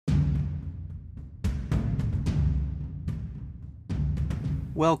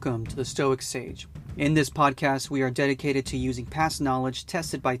Welcome to the Stoic Sage. In this podcast, we are dedicated to using past knowledge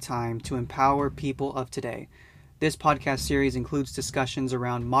tested by time to empower people of today. This podcast series includes discussions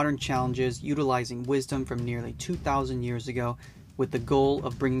around modern challenges utilizing wisdom from nearly 2,000 years ago with the goal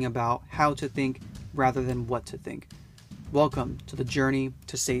of bringing about how to think rather than what to think. Welcome to the journey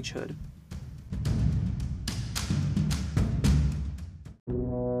to sagehood.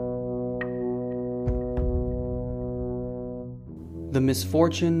 The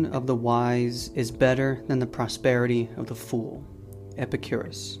misfortune of the wise is better than the prosperity of the fool.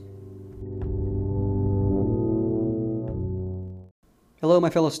 Epicurus. Hello, my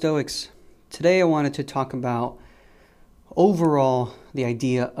fellow Stoics. Today I wanted to talk about overall the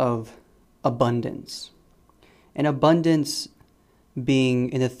idea of abundance. And abundance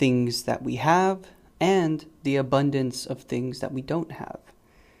being in the things that we have and the abundance of things that we don't have.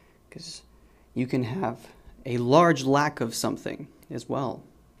 Because you can have a large lack of something as well,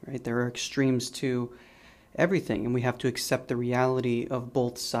 right? There are extremes to everything, and we have to accept the reality of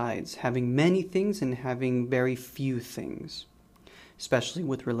both sides, having many things and having very few things, especially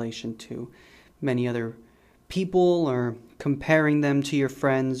with relation to many other people or comparing them to your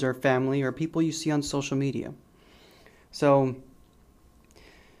friends or family or people you see on social media. So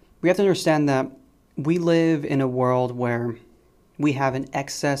we have to understand that we live in a world where we have an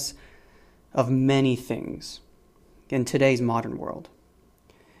excess of many things in today's modern world.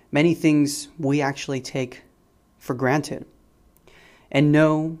 Many things we actually take for granted. And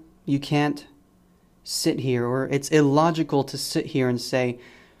no, you can't sit here, or it's illogical to sit here and say,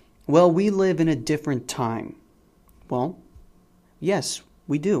 well, we live in a different time. Well, yes,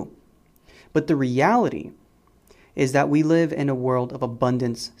 we do. But the reality is that we live in a world of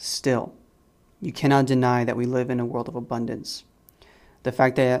abundance still. You cannot deny that we live in a world of abundance. The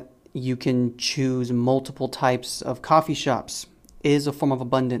fact that you can choose multiple types of coffee shops is a form of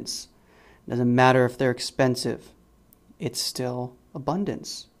abundance. It doesn't matter if they're expensive. It's still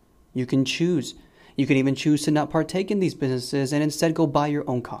abundance. You can choose. You can even choose to not partake in these businesses and instead go buy your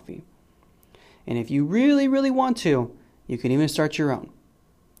own coffee. And if you really, really want to, you can even start your own.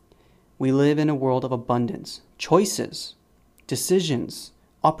 We live in a world of abundance. Choices, decisions,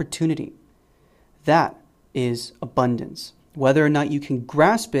 opportunity. That is abundance. Whether or not you can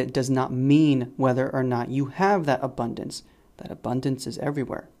grasp it does not mean whether or not you have that abundance. That abundance is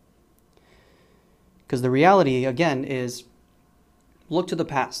everywhere. Because the reality, again, is look to the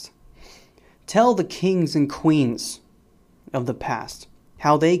past. Tell the kings and queens of the past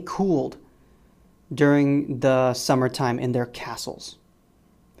how they cooled during the summertime in their castles.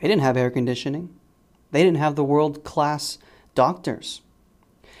 They didn't have air conditioning. They didn't have the world-class doctors.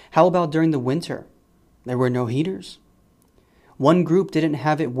 How about during the winter? There were no heaters. One group didn't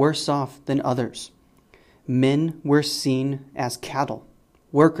have it worse off than others. Men were seen as cattle,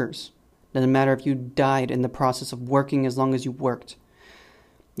 workers. Doesn't matter if you died in the process of working as long as you worked.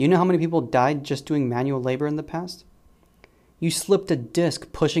 You know how many people died just doing manual labor in the past? You slipped a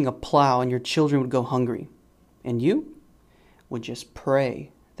disc pushing a plow and your children would go hungry. And you would just pray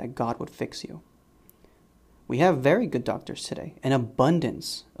that God would fix you. We have very good doctors today, an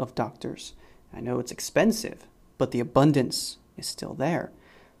abundance of doctors. I know it's expensive, but the abundance is still there.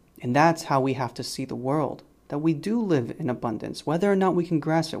 And that's how we have to see the world, that we do live in abundance, whether or not we can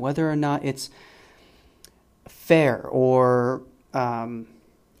grasp it, whether or not it's fair or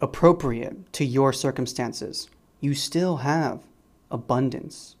appropriate to your circumstances. You still have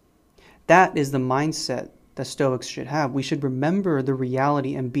abundance. That is the mindset that Stoics should have. We should remember the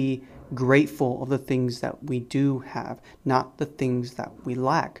reality and be grateful of the things that we do have, not the things that we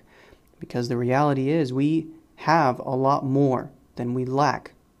lack. Because the reality is we have a lot more than we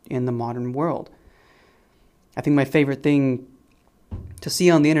lack in the modern world. I think my favorite thing to see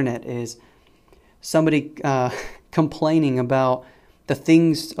on the internet is somebody complaining about the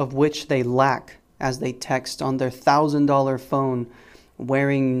things of which they lack as they text on their $1,000 phone,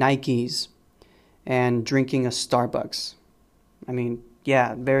 wearing Nikes and drinking a Starbucks. I mean,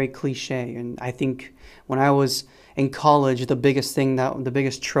 yeah, very cliche. And I think when I was in college, the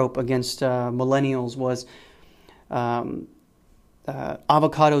biggest trope against millennials was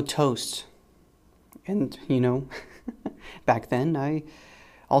avocado toast. And, back then I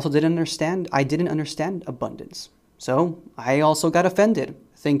didn't understand abundance. So I also got offended,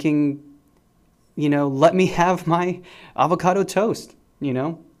 thinking, let me have my avocado toast,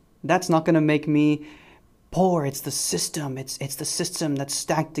 That's not going to make me poor. It's the system. It's the system that's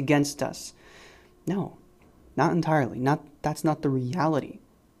stacked against us. No, not entirely. That's not the reality.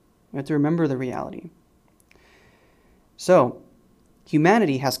 We have to remember the reality. So,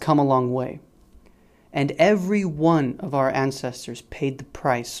 humanity has come a long way. And every one of our ancestors paid the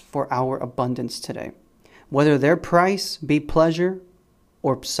price for our abundance today, whether their price be pleasure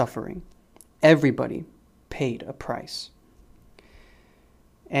or suffering. Everybody paid a price.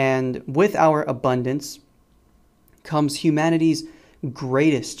 And with our abundance comes humanity's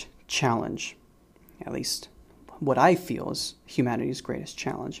greatest challenge, at least what I feel is humanity's greatest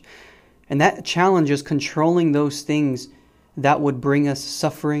challenge. And that challenge is controlling those things that would bring us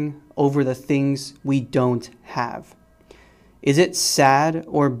suffering over the things we don't have. Is it sad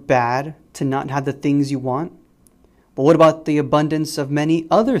or bad to not have the things you want? But what about the abundance of many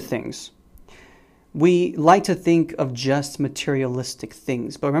other things? We like to think of just materialistic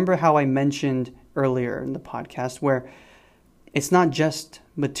things, but remember how I mentioned earlier in the podcast where it's not just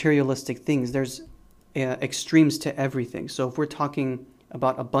materialistic things. There's extremes to everything. So if we're talking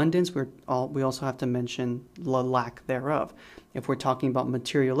about abundance, we also have to mention the lack thereof. If we're talking about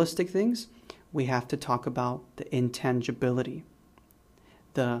materialistic things, we have to talk about the intangibility,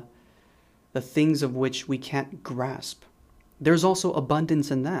 the things of which we can't grasp. There's also abundance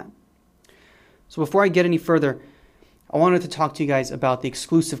in that. So before I get any further, I wanted to talk to you guys about the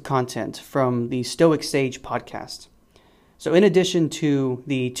exclusive content from the Stoic Sage podcast. So in addition to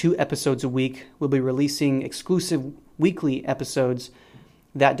the 2 episodes a week, we'll be releasing exclusive weekly episodes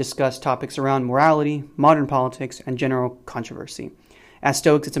that discuss topics around morality, modern politics, and general controversy. As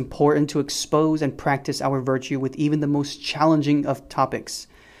Stoics, it's important to expose and practice our virtue with even the most challenging of topics.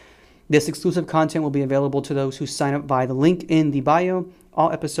 This exclusive content will be available to those who sign up via the link in the bio.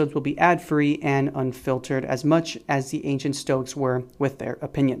 All episodes will be ad-free and unfiltered, as much as the ancient Stoics were with their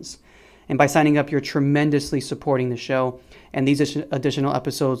opinions. And by signing up, you're tremendously supporting the show, and these additional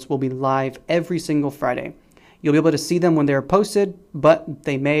episodes will be live every single Friday. You'll be able to see them when they're posted, but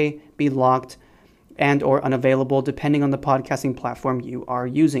they may be locked and or unavailable depending on the podcasting platform you are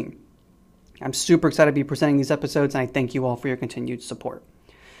using. I'm super excited to be presenting these episodes, and I thank you all for your continued support.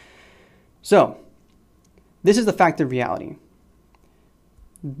 So, this is the fact of reality.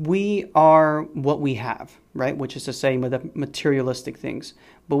 We are what we have, right? Which is to say, with the materialistic things.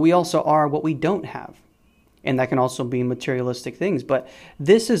 But we also are what we don't have. And that can also be materialistic things. But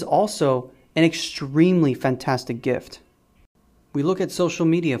this is also an extremely fantastic gift. We look at social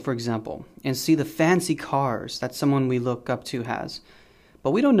media, for example, and see the fancy cars that someone we look up to has.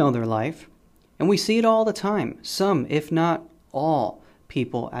 But we don't know their life. And we see it all the time. Some, if not all,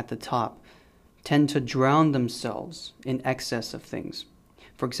 people at the top tend to drown themselves in excess of things.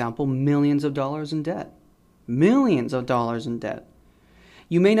 For example, millions of dollars in debt. Millions of dollars in debt.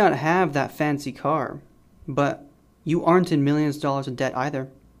 You may not have that fancy car, but you aren't in millions of dollars in debt either.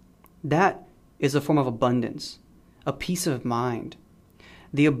 That is a form of abundance, a peace of mind.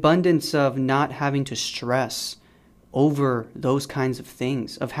 The abundance of not having to stress over those kinds of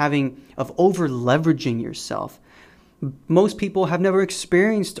things, of over leveraging yourself. Most people have never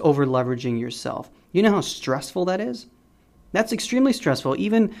experienced over leveraging yourself. You know how stressful that is? That's extremely stressful.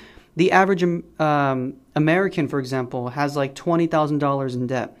 Even the average American, for example, has like $20,000 in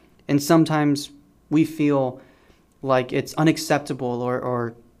debt. And sometimes we feel like it's unacceptable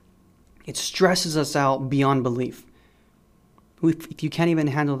or it stresses us out beyond belief. If you can't even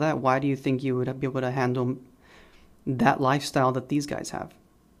handle that, why do you think you would be able to handle that lifestyle that these guys have?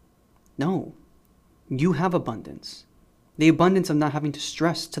 No. You have abundance. The abundance of not having to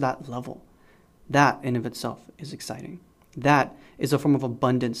stress to that level. That in of itself is exciting. That is a form of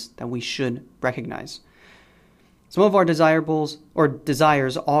abundance that we should recognize. Some of our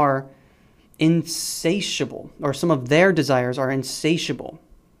desires are insatiable, or some of their desires are insatiable,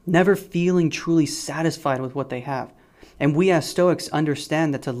 never feeling truly satisfied with what they have. And we as Stoics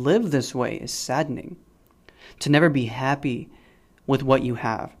understand that to live this way is saddening, to never be happy with what you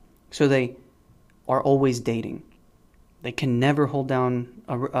have. So they are always dating. They can never hold down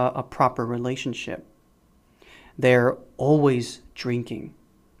a proper relationship. They're always drinking.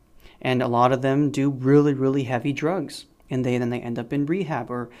 And a lot of them do really, really heavy drugs. And then they end up in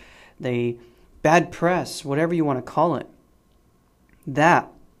rehab or bad press, whatever you want to call it. That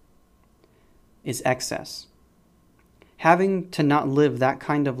is excess. Having to not live that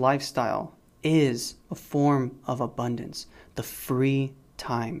kind of lifestyle is a form of abundance. The free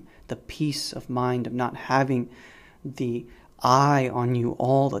time, the peace of mind of not having the eye on you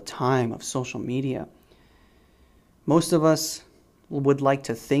all the time of social media. Most of us would like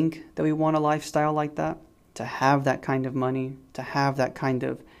to think that we want a lifestyle like that, to have that kind of money, to have that kind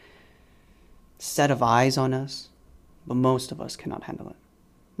of set of eyes on us, but most of us cannot handle it.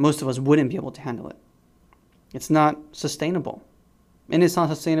 Most of us wouldn't be able to handle it. It's not sustainable. And it's not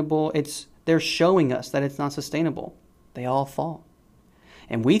sustainable. They're showing us that it's not sustainable. They all fall.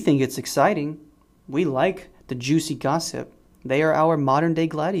 And we think it's exciting. We like the juicy gossip. They are our modern-day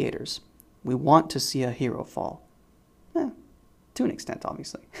gladiators. We want to see a hero fall. To an extent,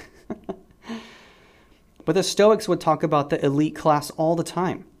 obviously. But the Stoics would talk about the elite class all the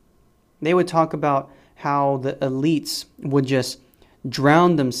time. They would talk about how the elites would just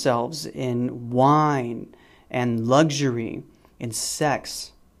drown themselves in wine and luxury and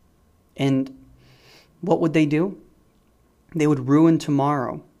sex. And what would they do? They would ruin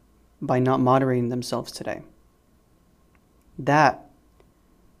tomorrow by not moderating themselves today. That,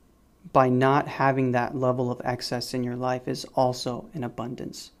 by not having that level of excess in your life, is also an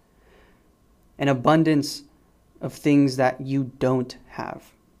abundance. An abundance of things that you don't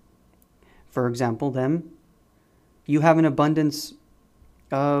have. For example, you have an abundance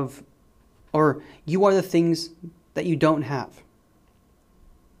of, or you are the things that you don't have,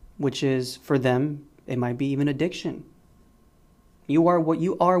 which is, for them, it might be even addiction. You are what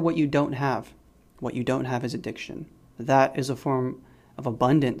you don't have. What you don't have is addiction. That is a form of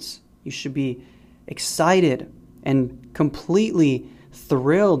abundance. You should be excited and completely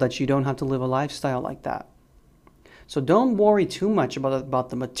thrilled that you don't have to live a lifestyle like that. So don't worry too much about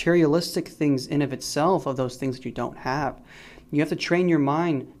the materialistic things in of itself of those things that you don't have. You have to train your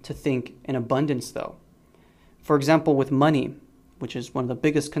mind to think in abundance, though. For example, with money, which is one of the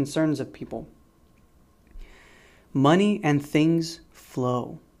biggest concerns of people. Money and things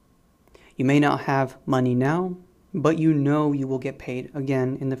flow. You may not have money now, but you know you will get paid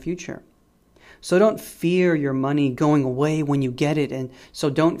again in the future. So don't fear your money going away when you get it, and so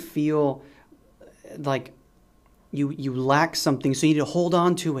don't feel like you lack something, so you need to hold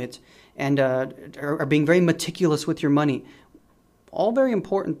on to it and are being very meticulous with your money. All very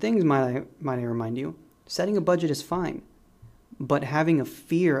important things, might I remind you. Setting a budget is fine, but having a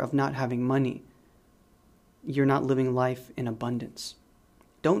fear of not having money, you're not living life in abundance.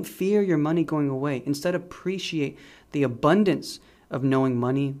 Don't fear your money going away. Instead, appreciate the abundance of knowing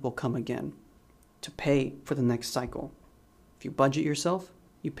money will come again to pay for the next cycle. If you budget yourself,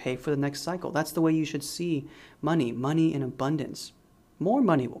 you pay for the next cycle. That's the way you should see money. Money in abundance. More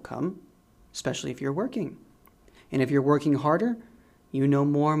money will come, especially if you're working. And if you're working harder, you know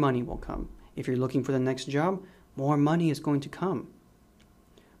more money will come. If you're looking for the next job, more money is going to come.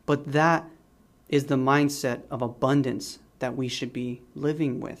 But that is the mindset of abundance that we should be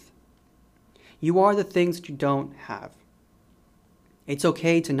living with. You are the things that you don't have. It's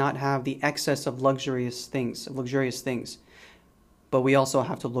okay to not have the excess of luxurious things, but we also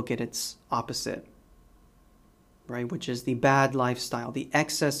have to look at its opposite, right? Which is the bad lifestyle, the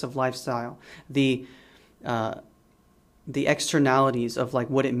excess of lifestyle, the externalities of like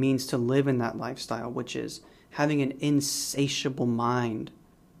what it means to live in that lifestyle, which is having an insatiable mind,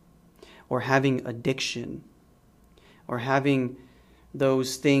 or having addiction, or having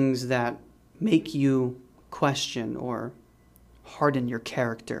those things that make you question or harden your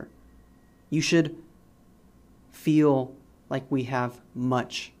character. You should feel like we have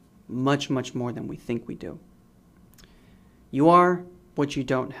much, much, much more than we think we do. You are what you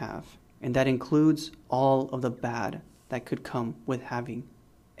don't have, and that includes all of the bad that could come with having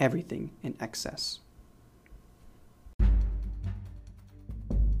everything in excess.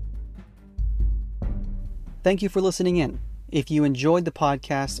 Thank you for listening in. If you enjoyed the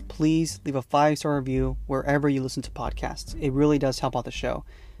podcast, please leave a 5-star review wherever you listen to podcasts. It really does help out the show.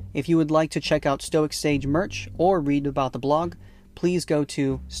 If you would like to check out Stoic Sage merch or read about the blog, please go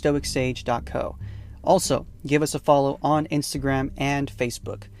to stoicsage.co. Also, give us a follow on Instagram and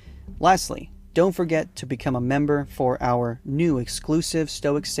Facebook. Lastly, don't forget to become a member for our new exclusive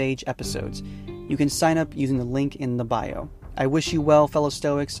Stoic Sage episodes. You can sign up using the link in the bio. I wish you well, fellow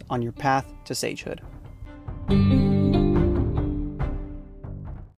Stoics, on your path to sagehood.